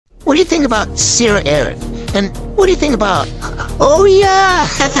what do you think about Sarah Aaron? And what do you think about... Oh, yeah!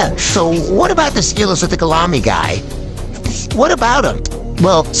 So, what about this Illicit-Galami guy? What about him?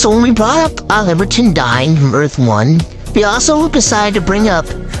 Well, so when we brought up Liberton dying from Earth 1, we also decided to bring up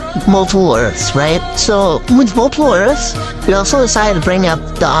multiple Earths, right? So, with multiple Earths, we also decided to bring up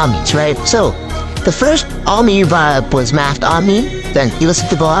the Amis, right? So, the first Ami we brought up was Math Ami, then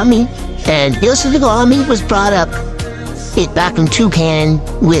Illicit-Galami, and Illicit-Galami was brought up back in Toucan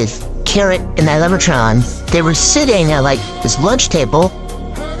with Carrot and Ilevertron. They were sitting at, like, this lunch table,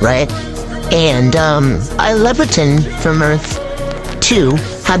 right? And, Ileverton from Earth 2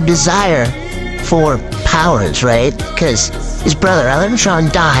 had desire for powers, right? Because his brother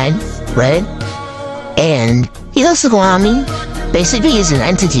Ilevertron died, right? And Illicit-Galami basically is an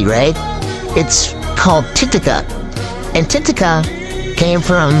entity, right? It's called Titica. And Titica came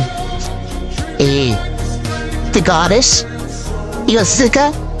from the goddess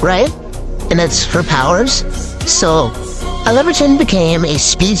Illicita, right? And that's her powers. So Ileverton became a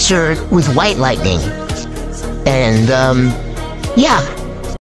speedster with white lightning. And yeah,